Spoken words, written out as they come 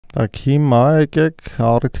Так, հիմա եկեք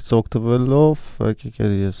առիթից օգտվելով, եկեք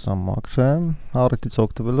ես ամակրեմ, առիթից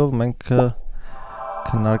օգտվելով մենք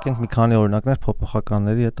քննարկենք մի քանի օրինակներ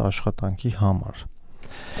փոփոխականների հետ աշխատանքի համար։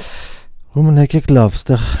 Ուրեմն եկեք լավ,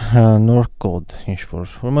 այստեղ նոր կոդ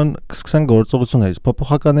ինչ-որ։ Ուրեմն կսկսենք գործողություններից։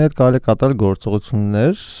 Փոփոխականների հետ կարելի է կատարել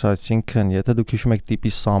գործողություններ, այսինքն եթե դուք հիշում եք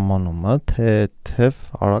տիպի սահմանումը, թեթև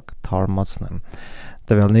արագ թարմացնեմ։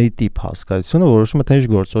 Տվյալների տիպ հասկացությունը որոշում է թե ինչ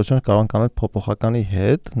գործողություն կարող ենք անել փոփոխականի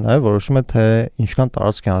հետ, նաև որոշում է թե ինչքան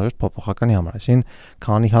տարածք է անհրաժեշտ փոփոխականի համար, այսինքն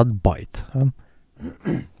քանի հատ բայթ, հա։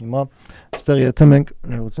 Հիմա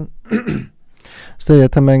այստեղ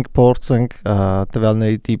եթե մենք փորձենք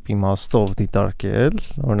տվյալների տիպ իմաստով դիտարկել,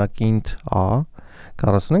 օրինակ int a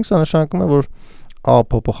 45, սա նշանակում է, որ a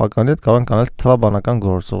փոփոխականի հետ կարող ենք անել թվաբանական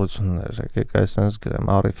գործողություններ, եկեք այսպես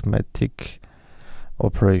գրեմ arithmetic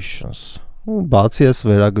operations։ Ու բացի այս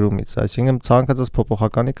վերագրումից, այսինքն ցանկացած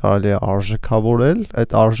փոփոխականի կարելի է արժեքավորել,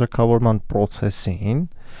 այդ արժեքավորման process-ին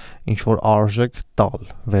ինչ որ արժեք տալ,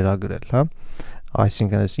 վերագրել, հա։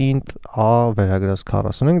 Այսինքն այս int a վերագրած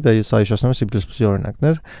 45, դա ես հիշեցնում եմ C++-ի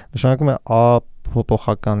օրինակներ, նշանակում է a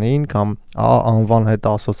փոփոխականին կամ a անվան հետ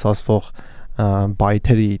ասոցացվող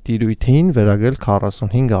բայթերի տիրույթին վերագրել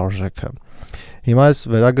 45 արժեքը։ Հիմա այս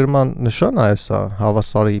վերագրման նշանը այսա,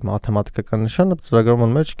 հավասարի մաթեմատիկական նշանը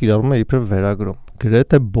ծրագրավորման մեջ կիրառվում է իբր վերագրում։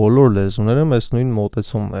 Գրեթե բոլոր լեզուներում այս նույն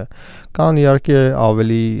մոտեցումն է։ Կան իհարկե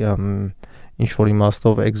ավելի ինչ-որ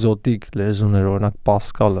իմաստով էկզոտիկ լեզուներ, օրինակ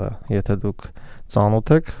Pascal-ը, եթե դուք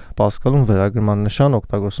ծանոթ եք, Pascal-ում վերագրման նշան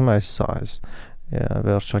օգտագործում է այս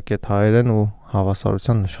վերջակետ հայերեն ու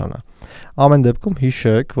հավասարության նշանը։ Ամեն դեպքում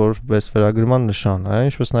հիշեք, որ այս վերագրման նշանը,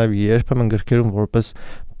 ինչպես նաև երբեմն գրքերում որպես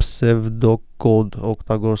պսևդոկոդ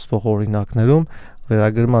օգտագործվող օրինակներում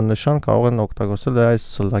վերագրման նշան կարող են օգտագործել այս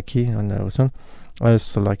սլաքի ներողություն, այս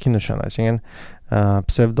սլաքի նշան, այսինքն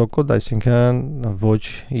պսևդոկոդ, այսինքն ոչ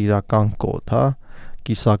իրական կոդ, հա,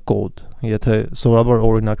 կիսակոդ։ Եթե սովորաբար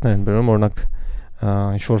օրինակներ են բերում, օրինակ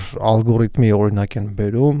ինչ-որ ալգորիթմի օրինակ են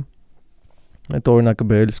բերում, այդ օրինակը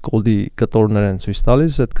բերելիս կոդի կտորներ են ցույց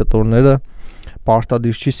տալիս, այդ կտորները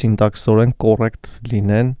պարտադիր չի սինտաքսորեն կոռեկտ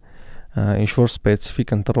լինեն ինչ-որ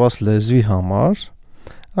սպეციფიկ ընտրված լեզվի համար,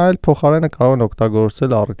 այլ փոխարենը կարող են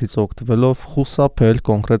օգտագործել առիթից օգտվելով խուսափել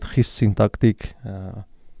կոնկրետ խիստ սինտակտիկ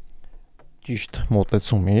ճիշտ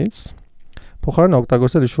մոտեցումից, փոխարենը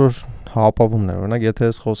օգտագործել ինչ-որ հապավումներ, օրինակ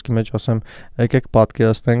եթե այս խոսքի մեջ ասեմ, եկեք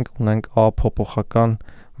պատկերացնենք, ունենք a փոփոխական,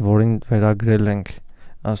 որին վերագրել ենք,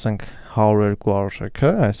 ասենք 102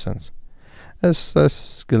 արժեքը, այսպես Այս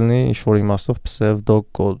կլինի ինչ-որ իմաստով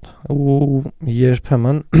պսևդոկոդ ու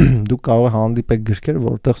երբեմն դուք կարող եք հանդիպեք գրքեր,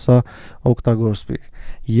 որտեղ սա օգտագործվի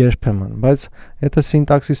երբեմն, բայց եթե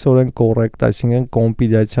սինտաքսիսորեն կոռեկտ, այսինքն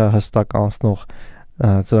կոմպիլյացիա հստակ անցնող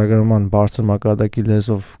ծրագրավորման բարձր մակարդակի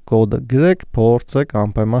լեզվով կոդը գրեք, փորձեք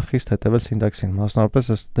անպայման խիստ հետևել սինտաքսին,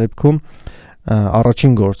 մասնավորապես այս դեպքում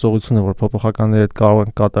առաջին գործողությունը, որ փոփոխականների հետ կարող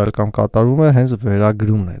են կատարել կամ կատարվում է, հենց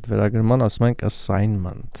վերագրումն է, վերագրման ասում ենք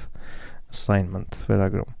assignment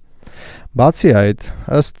վերագրում։ Բացի այդ,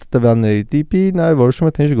 ըստ տվյալների տիպի, նաև որոշում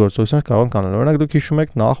է թե ինչ գործողություններ կարող են անել։ Օրինակ դուք հիշում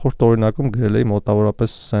եք նախորդ օրինակում գրել էի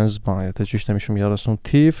մոտավորապես sense բան, եթե ճիշտ եմ հիշում 30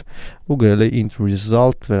 թիվ ու գրել էի int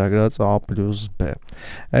result վերագրած a + b։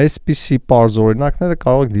 Այսպիսի պարզ օրինակները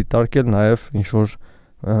կարող եք դիտարկել նաև ինչ որ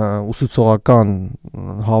ուսուցողական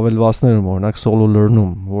հավելվածներում, օրինակ solo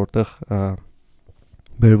learn-ում, որտեղ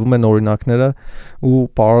բերվում են օրինակները ու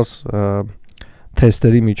պարզ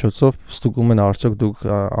թեստերի միջոցով ստուգում են արդյոք դուք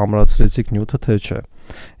ամրացրեցիք նյութը թե չէ։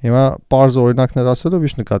 Հիմա պարզ օրինակներ ասելով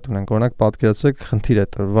ինչ նկատի ունենք, օրինակ պատկերացրեք խնդիր է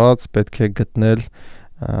տրված, պետք է գտնել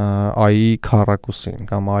i-ի քառակուսին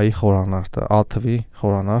կամ i-ի խորանարդը, a թվի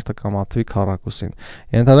խորանարդը կամ a թվի քառակուսին։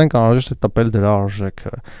 Ենթադրենք անհրաժեշտ է տպել դրա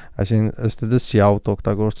արժեքը, այսինքն std-cout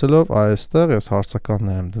օգտագործելով այստեղ ես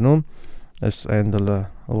հարցականներ եմ դնում, այս handle-ը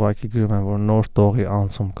ուղղակի գրում եմ, որ նոր տողի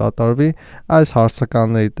անցում կատարվի, այս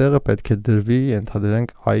հարցականների տեղը պետք է դրվի,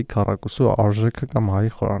 ենթադրենք i-ի քառակուսու արժեքը կամ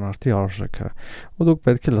i-ի խորանարդի արժեքը։ Ու դուք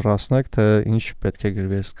պետք է լրացնեք, թե ինչ պետք է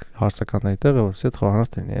գրվի այս հարցականների տեղը, որովհետեւ այդ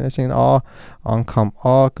խորանարդ լինի։ Այսինքն a անգամ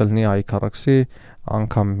a կլինի i-ի քառակուսի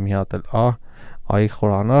անգամ մի հատ էլ a-ի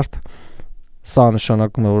խորանարդ։ Սա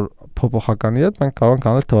նշանակում է, որ փոփոխականի հետ մենք կարող ենք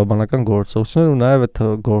անել թվաբանական գործողություններ ու նաև այդ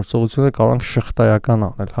գործողությունները կարող ենք շղթայական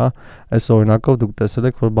անել, հա։ Այս օրինակով դուք տեսել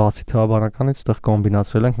եք, որ բացի թվաբանականից այդտեղ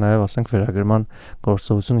կոմբինացրել ենք նաև ասենք վերագրման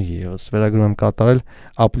գործողությունը ևս։ Վերագրում եմ կատարել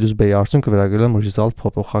a + b-ի արդյունքը վերագրել եմ result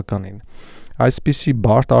փոփոխականին։ Այսպիսի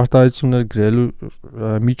բարդ արտահայտություններ գրելու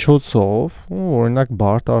միջոցով, օրինակ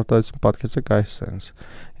բարդ արտահայտություն պատկերացրեք այսպես։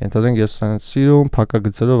 Ենթադրենք ես սենց սիրում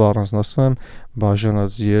փակագծերով առանձնացնում եմ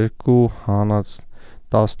բաժանած 2 հանած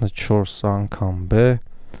 14 անգամ b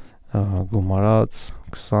գումարած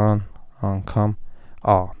 20 անգամ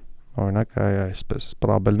a օրինակ այսպես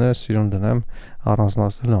պրաբելները սիրուն դնեմ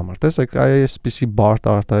առանձնացնելու համար տեսեք այսպիսի բարդ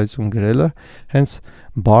արտահայտություն գրելը հենց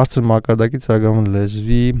բարձր մակարդակի ծրագրավորման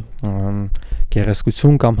լեզվի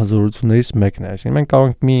գեղեցկություն կամ հզորություններից մեկն է այսինքն մենք կարող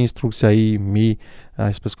ենք մի ինստրուկցիայի մի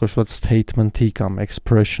այսպես կոչված statement-ի կամ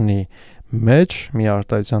expression-ի մեջ մի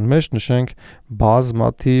արտահայտության մեջ նշենք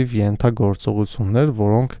բազմաթիվ ենթագործողություններ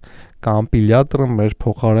որոնք կոմպիլյատորը մեր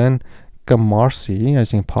փոխարեն կմարսի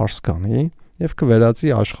այսինքն parse կանի եւ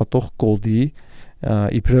կվերածի աշխատող կոդի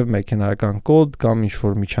իբրև մեքենայական կոդ կամ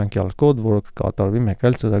ինչ-որ միջանկյալ կոդ, որը կկատարվի մեկ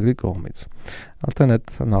այլ ծրագրի կողմից։ Արդեն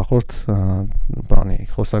այդ նախորդ բանի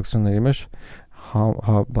խոսակցությունների մեջ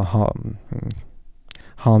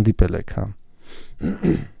հանդիպել եք, հա։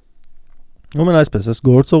 Ուրեմն այսպես, այս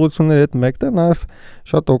գործողությունների հետ մեկտեղ նաև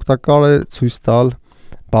շատ օգտակար է ցույց տալ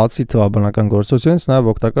բացի թվաբանական գործողությունից, նաև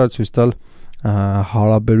օգտակար է ցույց տալ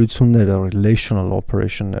հարաբերությունները, relational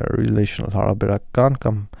operation-ները, relational հարաբերական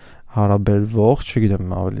կամ հարաբերվող,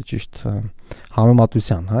 չգիտեմ ավելի ճիշտ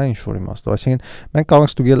համեմատության, հա, ինչ-որ իմաստով։ Այսինքն մենք կարող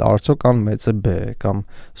ենք ստուգել արդյոք ան մեծ է b կամ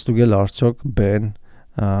ստուգել արդյոք b-ն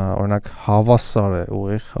օրինակ հավասար է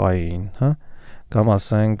ուղիղ a-ին, հա, կամ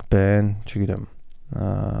ասենք b-ն, չգիտեմ,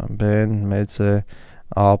 b-ն մեծ է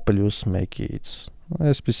a + 1-ից։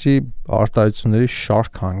 Այսպիսի արտահայտությունների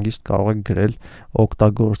շարք հանգիստ կարող եք գրել,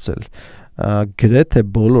 օգտագործել։ Գրեթե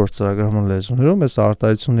բոլոր ծրագրավորման լեզուներում այս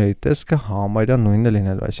արտահայտությունների տեսքը համարյա նույնն է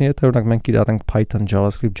լինելու։ Այսինքն, եթե օրինակ մենք կիրառենք Python,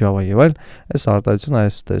 JavaScript, Java եւ այլն, այս արտահայտությունը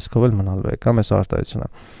այս տեսքով էլ մնալու է, կամ այս արտահայտությունը։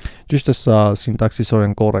 Ճիշտ է, սա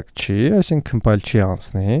սինտաքսիսորեն կոռեկտ չի, այսինքն compile չի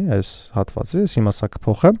անցնի այս հատվածը, ես հիմա սա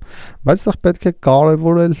կփոխեմ, բայց այդտեղ պետք է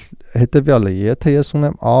կարևորել հետեւյալը, եթե ես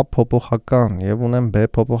ունեմ a փոփոխական եւ ունեմ b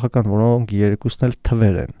փոփոխական, որոնք երկուսն էլ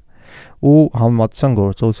թվեր են, ու համեմատության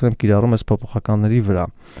գործողություն եմ կիրառում այս փոփոխականների վրա։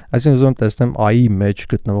 Այսինքն ուզում եմ տեսնեմ a-ի մեջ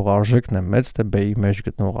գտնվող արժեքն է մեծ, թե b-ի մեջ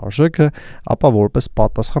գտնվող արժեքը, ապա որպես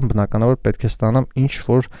պատասխան բնականաբար պետք է ստանամ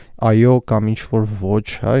ինչ-որ IO կամ ինչ-որ ոչ,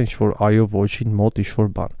 հա, ինչ-որ IO ոչին մոտ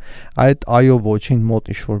ինչ-որ բան։ Այդ IO ոչին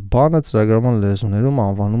մոտ ինչ-որ բանը ծրագրավորման լեզուներում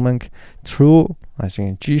անվանում ենք true,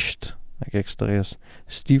 այսինքն ճիշտ, եկեք ստեղ ես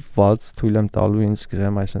ստիպված թույլ եմ տալու ինձ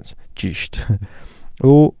գրեմ այսպես ճիշտ,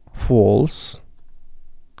 ու false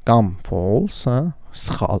կամ false, հա,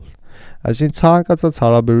 սխալ։ Այսինքն ցանկացած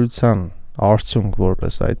հարաբերության արդյունք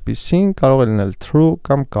որպես այդպիսին կարող է լինել true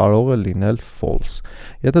կամ կարող է լինել false։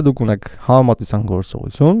 Եթե դուք ունեք համեմատության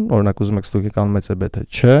գործողություն, օրինակ ուզում եք ստուգել կան մեծ է b թե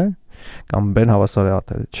չէ, կամ b-ն հավասար է a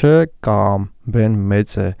թե չէ, կամ b-ն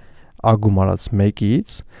մեծ է a գումարած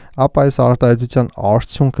 1-ից, ապա այս արտահայտության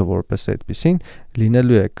արդյունքը որպես այդպիսին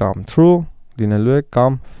լինելու է կամ true, լինելու է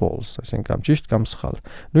կամ false, այսինքն կամ ճիշտ կամ սխալ։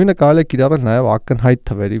 Նույնը կարելի է կիրառել նաև ակնհայտ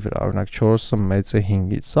թվերի վրա, օրինակ 4-ը մեծ է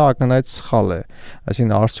 5-ից, սա ակնհայտ սխալ է,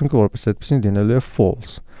 այսինքն արդյունքը որպես այդպեսին լինելու է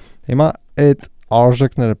false։ Հիմա այդ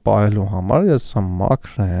արժեքները պահելու համար ես սա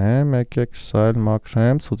մաքրեմ, եկեք սա էլ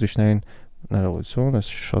մաքրեմ, ցուցիչներին ներողություն,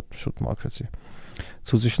 ես շատ շուտ մաքրեցի։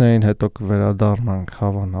 Ցուցիչներին հետո կվերադառնանք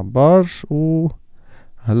հավանաբար ու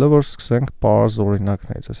հələ որ սկսենք պարզ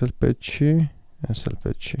օրինակներից, այս էլ պետք չի, այս էլ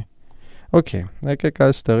պետք չի։ Okay, եկեք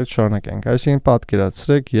այստեղից շարունակենք։ Այսինքն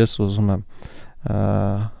պատկերացրեք, ես ուզում եմ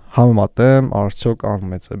համեմատեմ արդյոք ան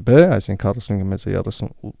մեծ է b, այսինքն 45-ը մեծ է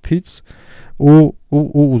 38-ից, ու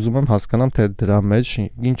ուզում եմ հասկանամ, թե դրա մեջ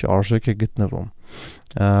ինչ արժեք է գտնվում։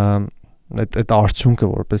 Այդ արդյունքը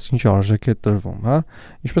որպես ինչ արժեք է տրվում, հա։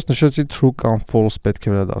 Ինչպես նշեցի, true կամ false պետք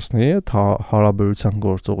է վերադարձնի այդ հարաբերության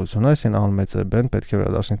գործողությունը, այսինքն ան մեծ է b-ն պետք է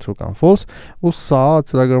վերադարձնի true կամ false, ու սա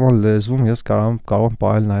ծրագրավորման լեզվում ես կարող եմ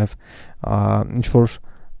պահել նաև ինչ որ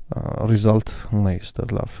result ունեի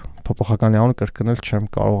ստեղ լավ փոփոխականի անունը կրկնել չեմ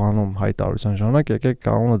կարողանում հայտարարության ժամանակ եկեք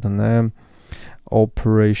կանոնը դնեմ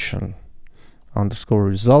operation underscore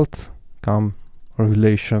result կամ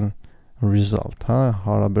relation result, հա,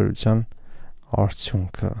 հարաբերության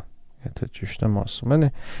արդյունքը, եթե ճիշտ եմ ասում, էլի,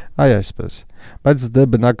 այսպես, բայց դե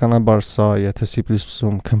բնականաբար սա, եթե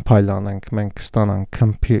C++-ում compile անենք, մենք կստանանք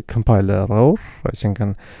compile error,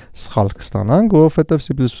 այսինքն սխալ կստանանք, որովհետև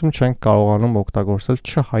C++-ում չենք կարողանում օգտագործել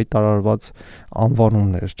չհայտարարված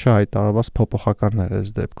անվանումներ, չհայտարարված փոփոխականներ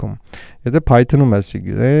այս դեպքում։ Եթե Python-ում էսի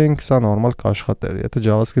գրենք, սա նորմալ կաշխատեր, եթե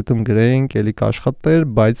JavaScript-ում գրենք, էլի կաշխատեր,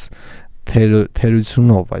 բայց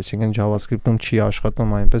թերությունով, այսինքն JavaScript-ում չի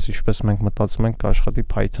աշխատում այնպես, ինչպես մենք մտածում ենք կաշխատի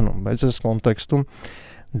Python-ում, բայց այս կոնտեքստում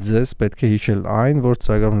ձեզ պետք է հիշել այն, որ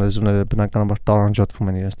ծրագրավորման լեզուները բնականաբար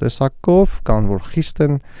տարանջատվում են իրենց տեսակով, կան որ խիստ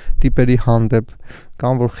են տիպերի հանդեպ,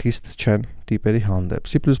 կան որ խիստ չեն տիպերի հանդեպ։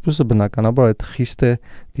 C++-ը բնականաբար այդ խիստ է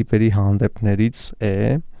տիպերի հանդեպներից է,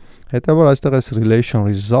 հետևաբար այստեղ այս relation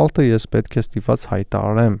result-ը ես պետք է ստիպված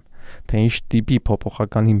հայտարարեմ, թե ինչ տիպի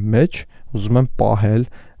փոփոխականի մեջ ուզում եմ պահել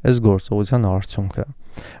այս գործողության արդյունքը։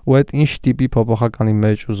 Ու այդ ինչ տիպի փոփոխականի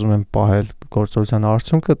մեջ ուզում եմ պահել գործողության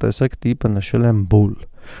արդյունքը, տեսեք տիպը նշել եմ bool։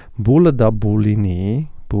 Bool-ը դա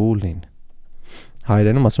boolean։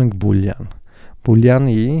 Հայերենում ասում ենք boolean։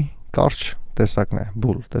 Boolean-ի կարճ տեսակն է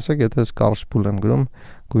bool։ Տեսեք, եթե ես կարճ bool եմ գրում,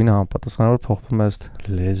 գույնը համապատասխանաբար փոխվում է ըստ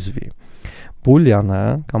լեզվի։ Boolean-ը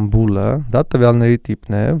կամ bool-ը դա տվյալների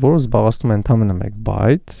տիպն է, որը զբաղեցնում է ընդամենը 1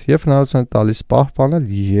 byte եւ հնարավորություն է տալիս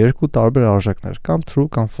պահպանել երկու տարբեր արժեքներ, կամ true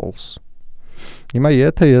կամ false։ Հիմա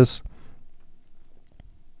եթե ես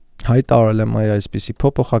հայտարարել եմ այսպիսի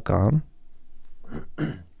փոփոխական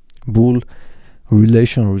bool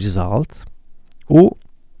relation result ու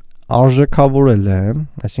արժեքավորել եմ,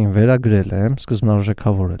 այսինքն վերագրել եմ, սկզբն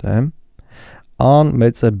արժեքավորել եմ ան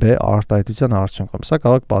մեծ է b արտահայտության արդյունքում։ Սա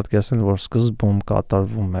կարող եք պատկերացնել, որ սկզբում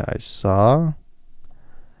կատարվում է այսա,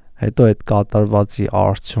 հետո այդ կատարվածի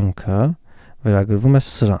արդյունքը վերագրվում է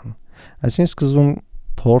սրան։ Այսինքն սկզբում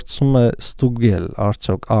փորձում է ստուգել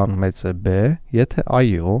արդյոք ան մեծ է b, եթե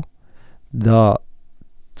այո, դա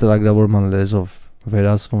ծրագրավորման լեզվով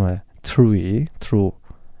վերածվում է true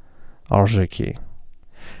արժեքի։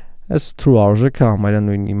 Այս true արժեքը համարյա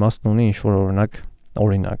նույն իմաստն ունի ինչ-որ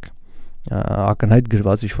օրինակ ակնհայտ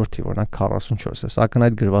գրված ինչ-որ թիվ, օրինակ 44, այս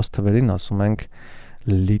ակնհայտ գրված թվերին ասում ենք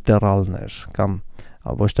լիտերալներ, կամ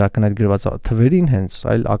ոչ թե ակնհայտ գրված թվերին հենց,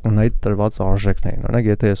 այլ ակնհայտ տրված արժեքներին։ Օրինակ,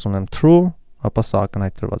 եթե ես ունեմ true, ապա սա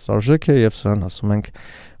ակնհայտ տրված արժեք է եւ սրան ասում ենք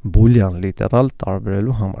boolean լիտերալ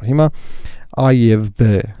տարբերելու համար։ Հիմա a եւ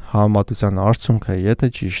b համեմատության արդյունքը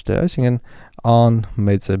եթե ճիշտ է, այսինքն a-ն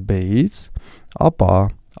մեծ է b-ից, ապա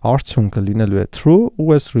արդյունքը լինելու է true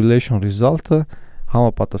ու այս relation result-ը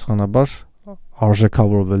համապատասխանաբար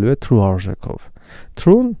արժեքավորվելու է true արժեքով։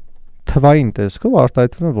 True-ն թվային տեսքով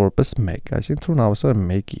արտահայտվում է որպես 1, այսինքն true-ն հավասար է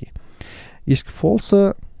 1-ի։ Իսկ false-ը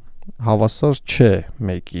հավասար չէ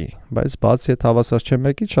 1-ի, բայց բացի այդ հավասար չէ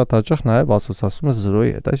 1-ի, շատ հաճախ նաև ասոցացվում է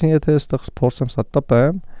 0-ի հետ։ Այսինքն եթե այստեղ փորձեմ սա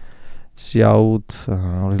տպեմ, cout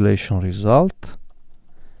relation result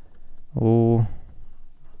ու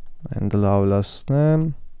and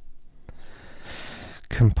լավելացնեմ,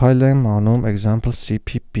 compile եմ անում example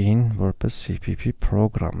cpp-ին որպես cpp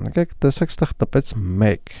program։ Եկեք տեսեք այստեղ տպեց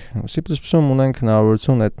 1։ C++-ում ունենք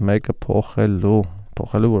հնարավորություն այդ 1-ը փոխելու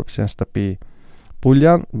որպես այս տպի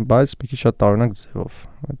boolean, բայց մի քիչ շատ տարօրինակ ձևով։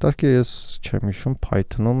 Այդտեղ ես չեմ հիշում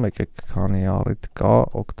Python-ում, եկեք քանի առիթ կա,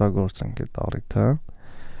 օգտագործենք այդ առիթը։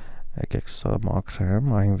 Եկեք սա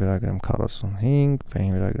մաքրեմ, այն վերագրեմ 45,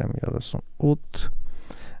 b-ին վերագրեմ 38,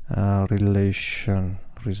 relation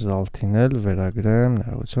result-ին էլ վերագրեմ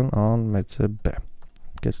ներողություն ան մեծ է b։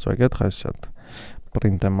 Կեցրեք խասյատ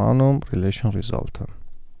print եմ անում relation result-ը։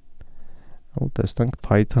 Ու տեսնենք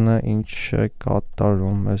Python-ը ինչ է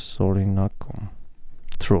կատարում այս օրինակում։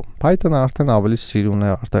 True։ Python-ը արդեն ավելի սիրուն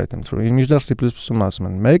է արտահայտում true։ Մինչդեռ C++-ում ասում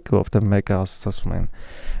են 1, որովհետև 1-ը ասոցացվում են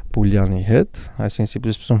boolean-ի հետ,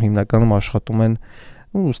 այսինքն C++-ում հիմնականում աշխատում են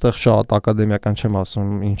ուստեղ շատ ակադեմիական չեմ ասում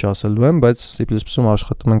ինչ ասելու եմ, բայց C++-ում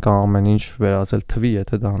աշխատում ենք ամեն ինչ վերածել թվի,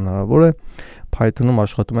 եթե դա հնարավոր է։ Python-ում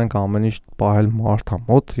աշխատում ենք ամեն ինչ պահել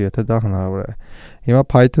մարդամոտ, եթե դա հնարավոր է։ Հիմա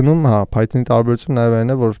Python-ում, Python-ի տարբերությունը նաև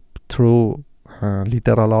այն է, որ true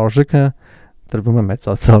լիտերալ արժեքը տրվում է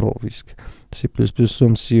մեծատառով, իսկ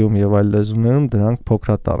C++-ում, C-ում եւ այլ լեզուներում դրանք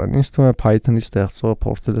փոքրատառ են։ Ինձ թվում է Python-ի ստեղծողը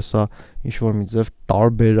փորձել է սա ինչ-որ մի ձև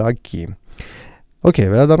տարբերակի։ Okay,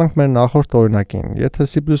 վերադառնանք մեր նախորդ օրինակին։ Եթե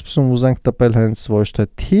C++-ում ուզենք տպել հենց ոչ թե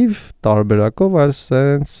թիվ տարբերակով, այլ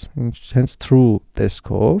հենց true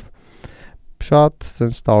տեսքով, շատ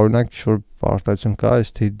հենց տարօրինակ ինչ-որ արտահայտություն կա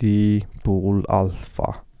std bool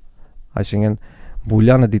alpha։ Այսինքն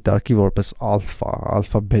boolean-ը դիտարկի որպես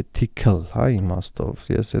alphabetical,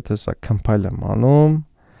 իմաստով։ Ես եթե սա compile եմ անում,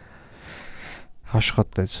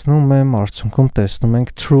 աշխատեցնում եմ, արդյունքում տեսնում ենք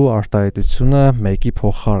true արտահայտությունը 1-ի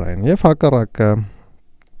փոխարեն եւ հակառակը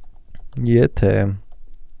եթե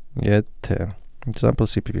example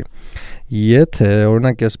cpp եթե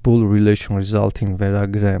օրինակ ես bool relation result-ին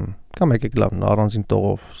վերագրեմ կամ եկեք լավ առանձին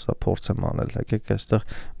տողով սա փորձեմ անել, եկեք այստեղ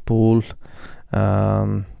bool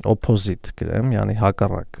opposite գրեմ, yani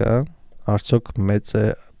հակառակը արդյոք մեծ է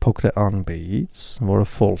փոքր է an b-ից, որը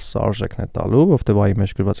false արժեքն է տալու, որովհետև i-ի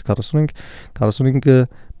մեջ գրված է 45-ը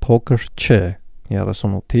փոքր չէ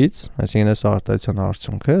 38-ից, այսինքն այս արտահայտության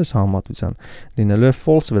արդյունքը, այս համեմատության լինելու է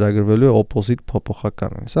false վերագրվելու է opposite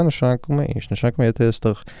փոփոխականին։ Սա նշանակում է ինչ? Նշանակում է եթե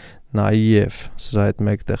այստեղ նաև սրա հետ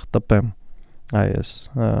մեկտեղ տպեմ այս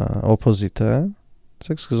opposite-ը,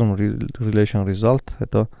 ասեք սկզբում relation result,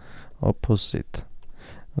 հետո opposite։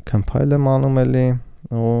 Compile եմ անում էլի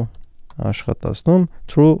ու աշխատացնում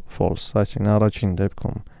true false, այսինքն առաջին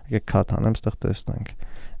դեպքում եկեք cut անեմ, այստեղ տեսնենք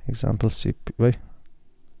example cp,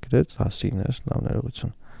 գրեց հասիներ, լավ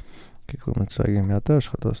ներողություն, Կիկում ծրագիր մի հատ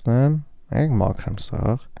աշխատացնեմ, ենք մաքրեմ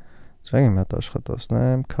սաղ, ծրագիր մի հատ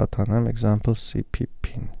աշխատացնեմ, կաթանեմ example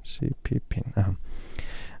CPP-ն, ահա։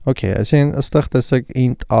 Okay, այսին ըստեղ տեսեք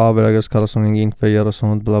int a վերագրես 45, int b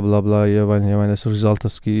 38, bla bla bla եւ այն այս result-ը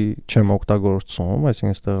սկի չեմ օգտագործում,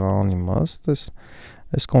 այսինքն այստեղ անիմաստ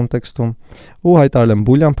այս կոնտեքստում ու հայտարարել եմ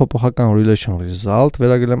boolean փոփոխական relation result,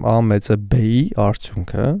 վերագրել եմ a մեծ է b-ի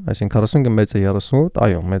արդյունքը, այսինքն 45-ը մեծ է 38,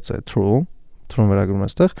 այո, մեծ է true վերագրում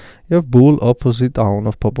այստեղ եւ bool opposite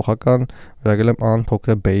a-ով փոփոխական վերագրել եմ a-ն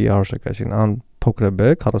փոքր է b-ի արժեք, այսինքն a-ն փոքր է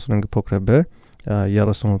b, 45-ը փոքր է b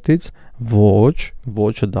 38-ից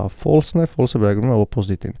ոչ-ը դա false-ն է, false-ը վերագրում է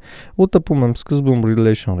opposite-ին։ Ու տպում եմ սկզբում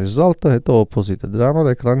relation result-ը, հետո opposite-ը։ Դրա համար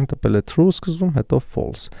էկրանին տպել է true սկզբում, հետո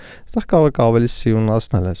false։ Այստեղ կարող եք ավելի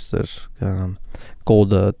սիրունացնել այս ձեր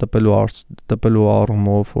կոդը տպելու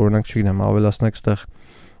առումով, օրինակ չգիտեմ, ավելացնեք այստեղ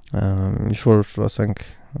ինչ-որ, ասենք,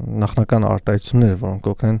 նախնական արտահայտություններ,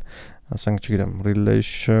 որոնք օգնեն, ասենք, չգիտեմ,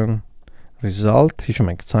 relation result, հիշում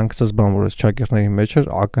ենք, ցանկացած բան, որ այս ճակերտների մեջ էր,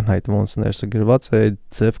 ակնհայտ ոնց ներսը գրված է, այդ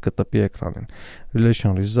ձև կտպի էկրանին։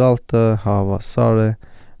 Relation result-ը հավասար է,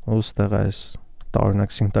 ու ստեղ այս տարօրինակ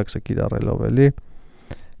սինտաքսը կիրառելով էլի,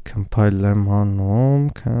 compile եմ անում,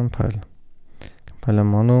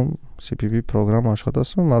 CPP program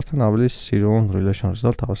աշխատացում, արդեն ավելի սիրուն relation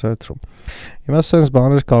result հավասար է true։ Հիմա sense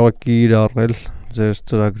բաներ կարող եք կիրառել ձեր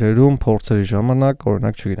ծրագրերում փորձերի ժամանակ,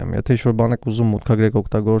 օրինակ չգիտեմ, եթե ինչ-որ բան եք ուզում մուտքագրեք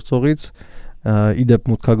օգտագործողից,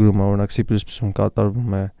 իդեպ մուտքագրումը օրինակ C++-ում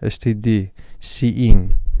կատարվում է std.cin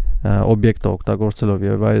օբյեկտը օգտագործելով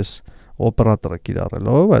եւ այս օպերատորը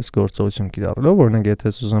կիրառելով, այս գործողություն կիրառելով, օրինակ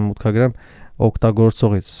եթե ես ուզում մուտքագրեմ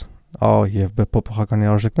օգտագործողից a եւ b փոփոխականի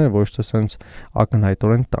արժեքները ոչ թե sense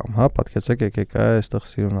ակնհայտորեն տամ, հա, պատկերացեք, եկեք այստեղ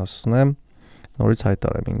սիրունացնեմ, նորից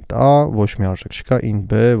հայտարարեմ int a, ոչ մի արժեք չկա, int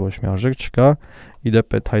b, ոչ մի արժեք չկա,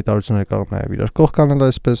 իդեպ այդ հայտարարությունները կարող նաև իրար կողք անել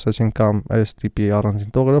այսպես, այսինքն կամ այս տիպի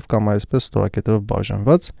առանձին տողերով կամ այսպես ստորակետերով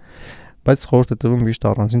բաժանված, բայց խորհուրդ է տրվում միշտ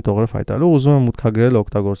առանձին տողերով հայտարարել, ուզում եմ մուտքագրել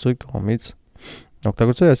օգտագործողի կողմից։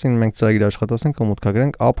 Օգտագործողի, այսինքն մենք ծրագիր աշխատացնենք ու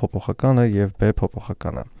մուտքագրենք a փոփոխականը եւ b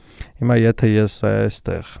փոփոխականը։ Հիմա եթե ես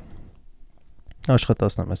այստեղ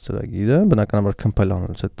աշխատացնեմ այս ծրագիրը, բնականաբար compile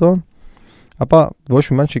անելուց հետո, ապա ոչ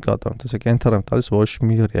մի բան չի կատարում, տեսեք enter եմ տալիս, ոչ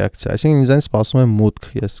մի ռեակցիա, այսինքն ինձ այն սպասում է մուտք,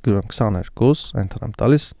 ես գրում 22, enter եմ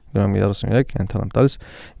տալիս, գրում 33, enter եմ տալիս,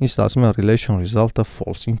 ինձ ասում է relation result-ը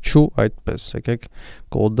false, ինչու այդպես, եկեք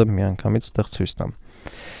կոդը միանգամից ստեղ ցույց տամ։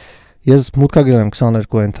 Ես մուտքագրել եմ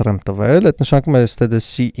 22 enter եմ տվել, այդ նշանակում է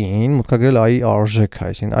std.cin մուտքագրել a-ի արժեքը,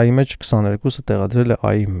 այսինքն a-ի մեջ 22-ը տեղադրել է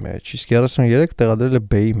a-ի մեջ, իսկ 33 տեղադրել է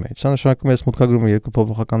b-ի մեջ։ Սա նշանակում է ես մուտքագրում եմ երկու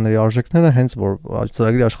փոփոխականների արժեքները, հենց որ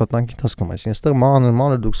ծրագրի աշխատանքի ընթացքում, այսինքն այստեղ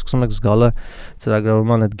մանր դուք սկսում եք զգալը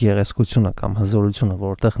ծրագրավորման այդ գեղեցկությունը կամ հզորությունը,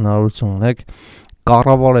 որտեղ հնարավորություն ունեք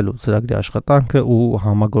կառավարելու ծրագրի աշխատանքը ու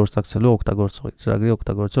համագործակցելու օգտագործողի ծրագրի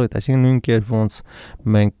օգտագործողի, այսինքն նույն կերպ ոնց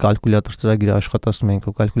մենք կալկուլյատոր ծրագիրը աշխատացնում ենք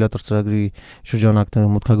ու կալկուլյատոր ծրագրի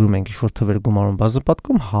շրջանակներում մուտքագրում ենք ինչ-որ թվեր գումարում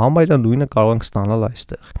բազմապատկում, համարյա նույնը կարող ենք ստանալ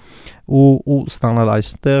այստեղ։ Ու ստանալ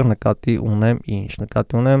այստեղ նկատի ունեմ ինչ,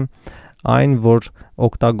 նկատի ունեմ այն, որ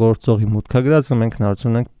օգտագործողի մուտքագրածը մենք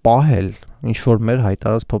հնարավորություն ունենք պահել ինչ-որ մեր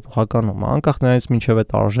հայտարարած փոփոխականում, անկախ նրանից մինչև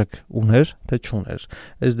այդ արժեք ուներ, թե չուներ։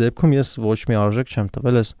 Այս դեպքում ես ոչ մի արժեք չեմ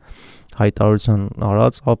տվել այս հայտարարության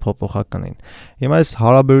արած փոփոխականին։ Հիմա այս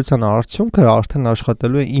հարաբերության արդյունքը արդեն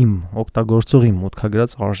աշխատելու է իմ օգտագործողի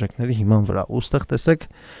մուտքագրած արժեքների հիման վրա։ Ուստեղ տեսեք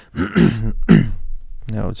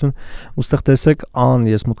Ուստեղ տեսեք a-ն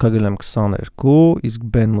ես մուտքագրել եմ 22, իսկ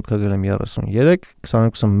b-ն մուտքագրել եմ 33,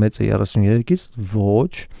 22-ը մեծ է 33-ից,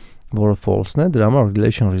 ոչ, որը false-ն է, դրա համար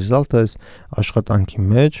relation result-ը այս աշխատանքի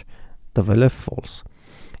մեջ տվել է false։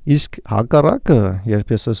 Իսկ հակառակը,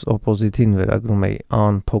 երբ ես այս opposite-ին վերագրում էի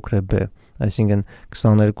a-ն փոքր է b, այսինքն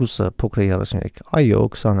 22-ը փոքր է 33, այո,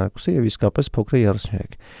 22-ը եւ իսկապես փոքր է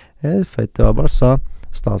 33։ Հետևաբար սա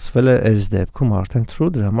ստացվել է այս դեպքում արդեն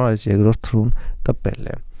true, դրա համար այս երկրորդ true-ն տպել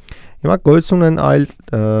է։ Հիմա գոյություն են այլ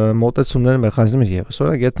մոտեցումներ մեխանիզմներ եւս։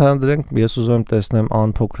 Օրինակ, եթե դրանք ես ուզում եմ տեսնեմ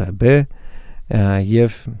a-ն փոքր է b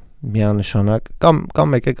եւ միանշանակ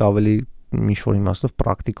կամ եկեք ավելի ինչ-որ իմաստով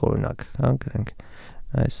պրակտիկ օրինակ, հա, գրենք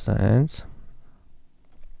այսպես։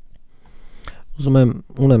 Ուզում եմ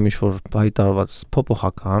ունեմ ինչ-որ հայտարարված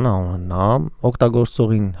փոփոխական անունամ,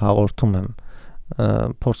 օգտագործողին հաղորդում եմ,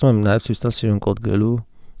 փորձում եմ նաև ցույց տալ սիրուն կոդ գրելու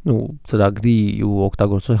ու ծրագրի ու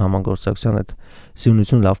օգտագործողի համագործակցության այդ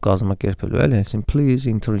սիրունությունը լավ կազմակերպելու, էլի, այսինքն please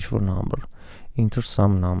enter ինչ-որ number, enter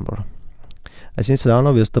some number։ Այսինքն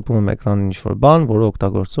սրանով ես տպում եմ էկրանին ինչ-որ բան, որը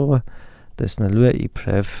օգտագործողը տեսնելու է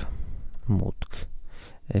իբրև մուտք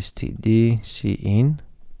std.cin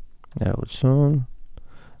ներածություն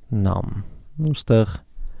num։ Ուստեղ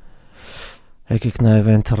Եկեք նաև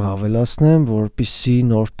enter ավելացնեմ, որպեսզի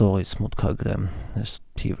նոր տողից մուտքագրեմ այս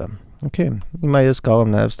թիվը։ Okay, հիմա ես կարող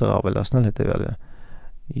եմ նաև ստեղ ավելացնել հետևյալը։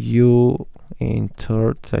 You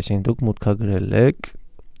entered, այսինքն դուք մուտքագրել եք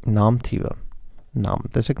num թիվը։ Num,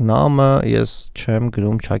 տեսեք num-ը ես չեմ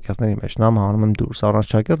գրում ճակերտների մեջ, num-ը հանում եմ դուրս առանց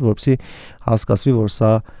ճակերտ, որպեսզի հասկացվի, որ սա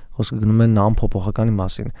խոսքը գնում է num փոփոխականի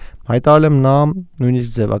մասին։ Հայտարարել եմ num,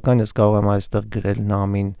 նույնիսկ ձևական ես կարող եմ այստեղ գրել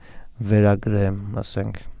num-ին վերագրեմ,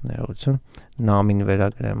 ասենք, ներողություն, num-ին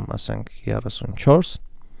վերագրեմ, ասենք 34,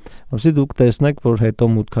 որպեսզի դուք տեսնեք, որ հետո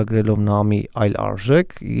մուտքագրելով num-ի այլ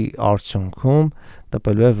արժեք, արդյունքում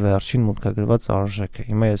տպելու է վերջին մուտքագրված արժեքը։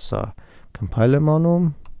 Հիմա ես սա compile եմ անում,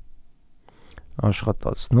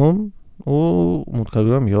 աշխատացնում ու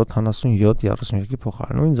մուտքագրում 77-32-ի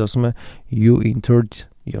փոխարեն ու ինձ ասում է you entered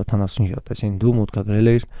 77, այսինքն դու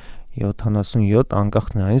մուտքագրել ես 77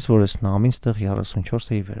 անկախ նրանից, որ ես num-ին ստեղ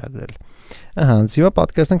 34 էի վերագրել։ Ահա, հիմա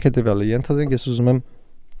պատկերացնենք հետևյալը, ենթադրենք ես ուզում եմ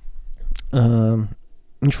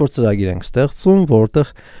ինչ-որ ծրագիր ենք ստեղծում,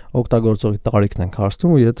 որտեղ օգտագործողի տարիքն ենք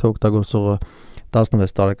հարցնում ու եթե օգտագործողը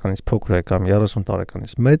 16 տարեկանից փոքր է կամ 30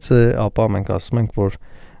 տարեկանից մեծ է, ապա մենք ասում ենք, որ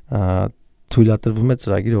թույլատրվում է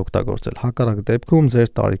ծրագիրը օգտագործել։ Հակառակ դեպքում ձեր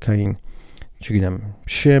տարիքային, չգիտեմ,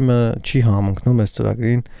 շեմը չի համընկնում այս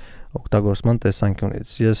ծրագրին օգտագործման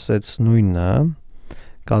տեսանկյունից։ Ես այս նույնը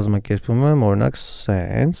կազմակերպում եմ, օրինակ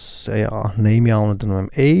sense, name-ի անունը դնում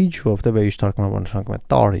եմ age, որովհետև age թարգմանաբար նշանակում է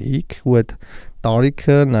տարիք, ու այդ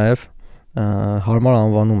տարիքը նաև հարմար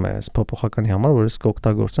անվանում է այս փոփոխականի համար, որ ես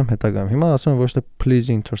կօգտագործեմ հետագայում։ Հիմա ասում եմ ոչ թե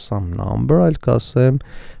please enter some number, այլ կասեմ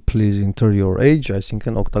please enter your age,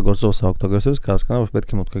 այսինքն օգտագործողը կհասկանա, որ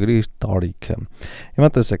պետք է մուտքագրի իր տարիքը։ Հիմա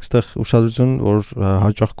տեսեք, այստեղ ուշադրություն, որ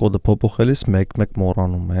հաճախ կոդը փոփոխելիս մեկ-մեկ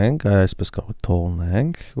մոռանում ենք, այսպես կարող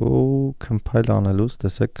թողնենք ու compile անելուց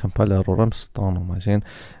տեսեք compile error եմ ստանում, այսինքն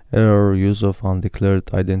error use of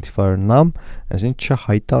undeclared identifier num, այսինքն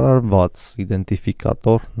չհայտարարված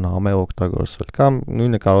իդենտիֆիկատոր num է օգտագործվել կամ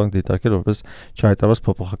նույնը կարող ենք դիտարկել որպես չհայտարարված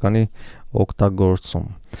փոփոխականի օգտագործում։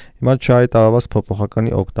 Հիմա չհայտարարված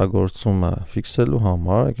փոփոխականի օգտագործումը ֆիքսելու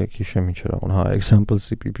համար, եկեք հիշեմ ինչ էր անուն, հա, example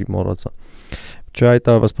cpp մոռացա։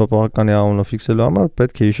 Չհայտարարված փոփոխականի անունը ֆիքսելու համար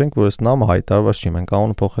պետք է հիշենք, որ այս num-ը հայտարարված չի, մենք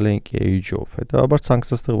անունը փոխել ենք age-ով, հետեւաբար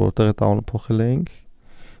ցանկացած որտեղ այդ անունը փոխել ենք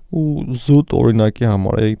ու զուտ օրինակի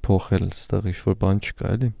համար էի փոխել, այստեղ ինչ-որ բան չկա,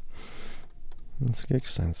 էլի։ Եկեք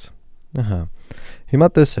sense։ Ահա։ Հիմա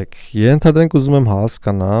տեսեք, ենթադրենք ուզում եմ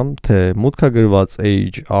հասկանամ, թե մուտքագրված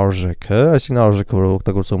age արժեքը, այսինքն արժեքը, որը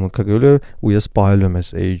օգտագործողը մուտքագրել է ու ես պահելու եմ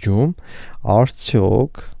այս age-ում,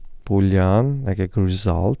 արդյոք boolean, եկեք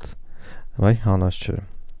result, վայ հանած չէ։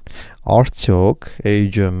 Արդյոք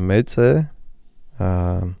age-ը մեծ է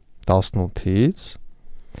 18-ից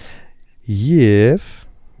եւ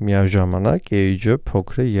միաժամանակ age-ը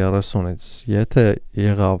փոքր է 30-ից։ Եթե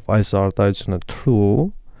եղավ այս արտահայտությունը true,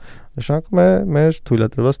 նշանակում է մեր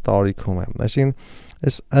թույլատրված տարիքում է։ Այսինքն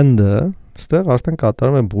այս end-ը ստեղ արդեն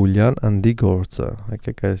կատարում է boolean end-ի գործը։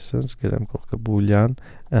 Եկեք այսպես գրեմ կողքը boolean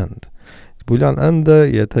end։ Boolean end-ը,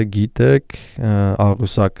 եթե գիտեք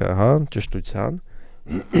աղյուսակը, հա, ճշտության,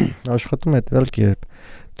 աշխատում է հետևյալ կերպ.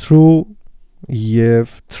 true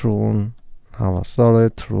եւ true-ն հավասար է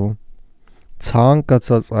true,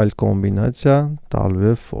 ցանկացած այլ կոմբինացիա տալու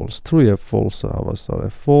է false, true եւ false-ը հավասար է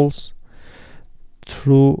false,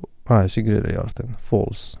 true, այսի գրել է արդեն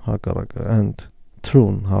false, հակառակը and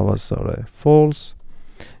true-ն հավասար է false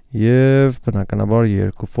եւ բնականաբար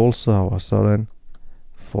երկու false-ը հավասար են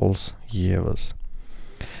false եւս։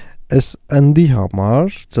 Այս and-ի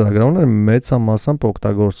համար ծրագրավորումները մեծամասամբ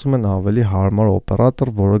օգտագործում են ավելի հարմար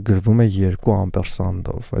օպերատոր, որը գրվում է 2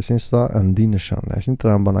 ամպերսանդով, այսինքն սա and-ի նշանն է, այսինքն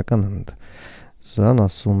տրամաբանական and։ Սրան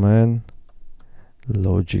ասում են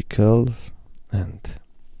logical and,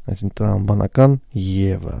 այսինքն տրամաբանական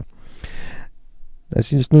եւը։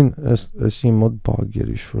 Այսինքն այսի մոտ bug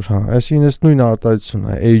էր ինչ-որ, հա, այսինքն այս նույն արտահայտությունն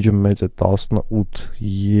է, age-ը մեծ է 18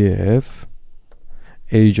 եւ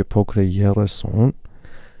age-ը փոքր է 30,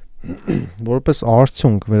 որպես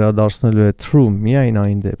արդյունք վերադարձնելու է true միայն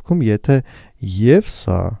այն դեպքում, եթե եւ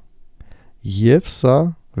սա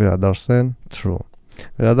վերադարձնեն true։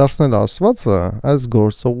 Վերադարձնել ասվածը այս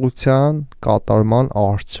գործողության կատարման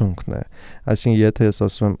արդյունքն է։ Այսինքն եթե ես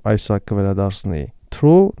ասում եմ այսա կվերադարձնի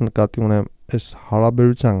true, նկատի ունեմ այս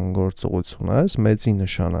հարաբերության գործողությունը, այս մեծի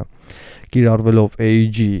նշանը, կիրառվելով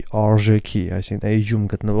age-ի արժեքի, այսինքն age-ում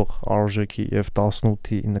գտնվող արժեքի եւ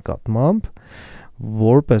 18-ի նկատմամբ,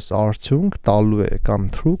 որպես արդյունք տալու է կամ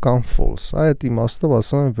true կամ false։ Այդ իմաստով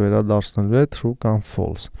ասում եմ վերադարձնելու է true կամ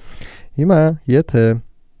false։ Հիմա եթե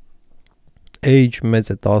age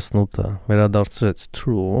մեծ է 18-ը վերադարձրեց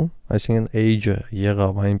true, այսինքն age-ը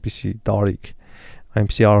եղավ այնպիսի տարիք,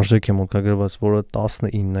 այնպիսի արժեք է մուտքագրված, որը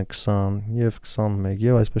 19, 20 եւ 21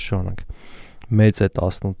 եւ այսպես շարունակ մեծ է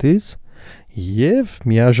 18-ից եւ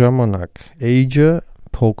միաժամանակ age-ը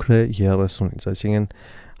փոքր է 30-ից, այսինքն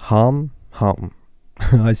համ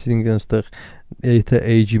այսինքն այստեղ եթե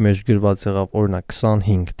age-ի մեջ գրված եղավ օրինակ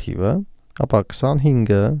 25 թիվը, ապա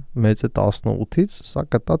 25-ը մեծ է 18-ից, սա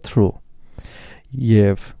կտա true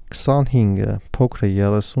եւ 25-ը փոքր է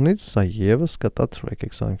 30-ից, սա եւս կտա true,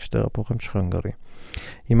 եկեք սա չտեղափոխեմ չխանգարի։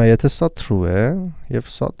 Հիմա եթե սա true է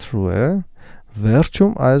եւ սա true է,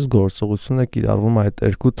 վերջում այս գործողությունը կիրառվում է այդ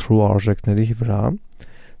երկու true արժեքների վրա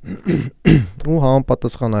ու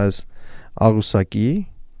համապատասխան այս աղյուսակի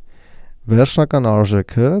վերջնական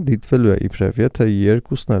արժեքը դիտվելու է իբրև եթե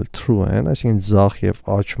երկուսն էլ true են, այսինքն ձախ եւ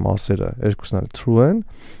աջ մասերը երկուսն էլ true են,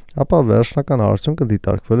 ապա վերջնական արդյունքը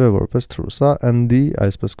դիտարկվելու է որպես true։ Սա ND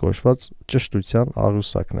այսպես կոչված ճշտության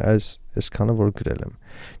աղյուսակն է, այսքանը որ գրել եմ։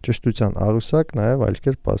 Ճշտության աղյուսակ նաև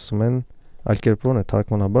այլ կերպ ոնց է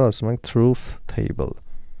թարգմանաբար ասում ենք truth table։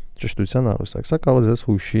 Ճշտության աղյուսակ։ Սա կարող է ձեզ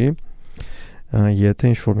հուշի,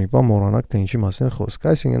 եթե ինչ-որ մի բան մոռանաք, թե ինչի մասին է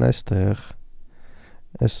խոսքը, այսինքն այստեղ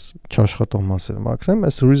այս չաշխատող մասերը մաքրեմ,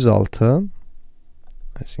 այս result-ը,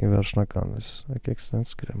 այսինքն վերջնական էս, եկեք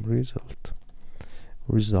սենց գրեմ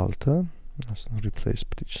result-ը, ասեն replace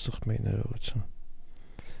պետք է չսխմեի ներողություն։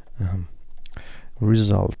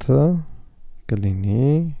 Result-ը կլինի,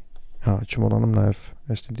 չմոռանամ նաև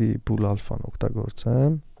std bool alpha-ն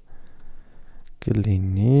օգտագործեմ,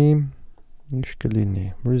 կլինի, ինչ կլինի,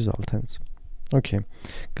 result հենց։ Okay,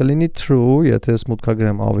 կլինի true, եթե ես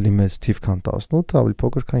մուտքագրեմ ավելի մեծ թիվ քան 18, ավելի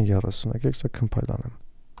փոքր քան 30, եկեք սա compile անեմ։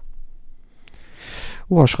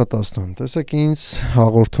 Ու աշխատացնում, տեսեք ինձ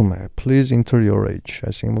հաղորդում է, please enter your age,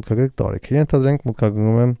 այսինքն մուտքագրեք տարիքը, ենթադրենք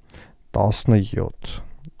մուտքագրում եմ 17,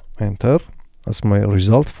 enter, ասում է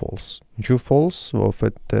result false, ինչու false,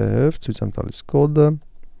 որովհետև ցույց եմ տալիս կոդը,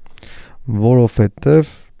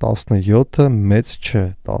 որովհետև 17-ը մեծ չէ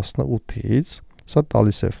 18-ից, սա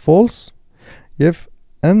տալիս է false, եւ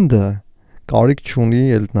end-ը կարիք չունի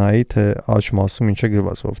ել նայի թե աջ մասում ինչ է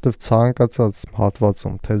գրված, որովհետև ցանկացած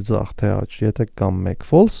հատվածում թե ձախ թե աջ, եթե կամ 1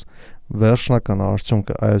 false, վերջնական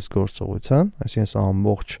արդյունքը այս գործողության, այսինքն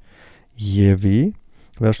ամբողջ եւ-ի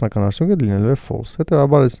վերջնական արդյունքը լինելու է false։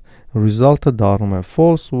 Հետևաբար այս result-ը դառնում է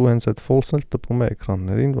false ու հենց այդ false-ը տպում է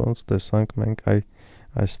էկրաններին, ոնց տեսանք մենք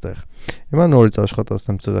այստեղ։ Հիմա նորից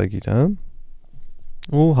աշխատացնեմ ծրագիրը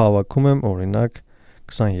ու հավաքում եմ օրինակ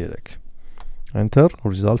 23 Enter,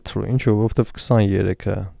 result true, ինչու, որովհետև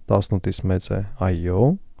 23-ը 18-ից մեծ է, այո,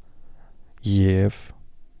 և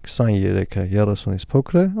 23-ը 30-ից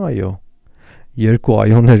փոքր է, այո, երկու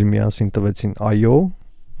այոներ միասին տվեցին այո,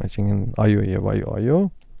 այսինքն այո և այո,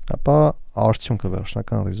 ապա արդյունքը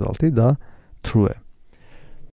վերջնական result-ի դա true է։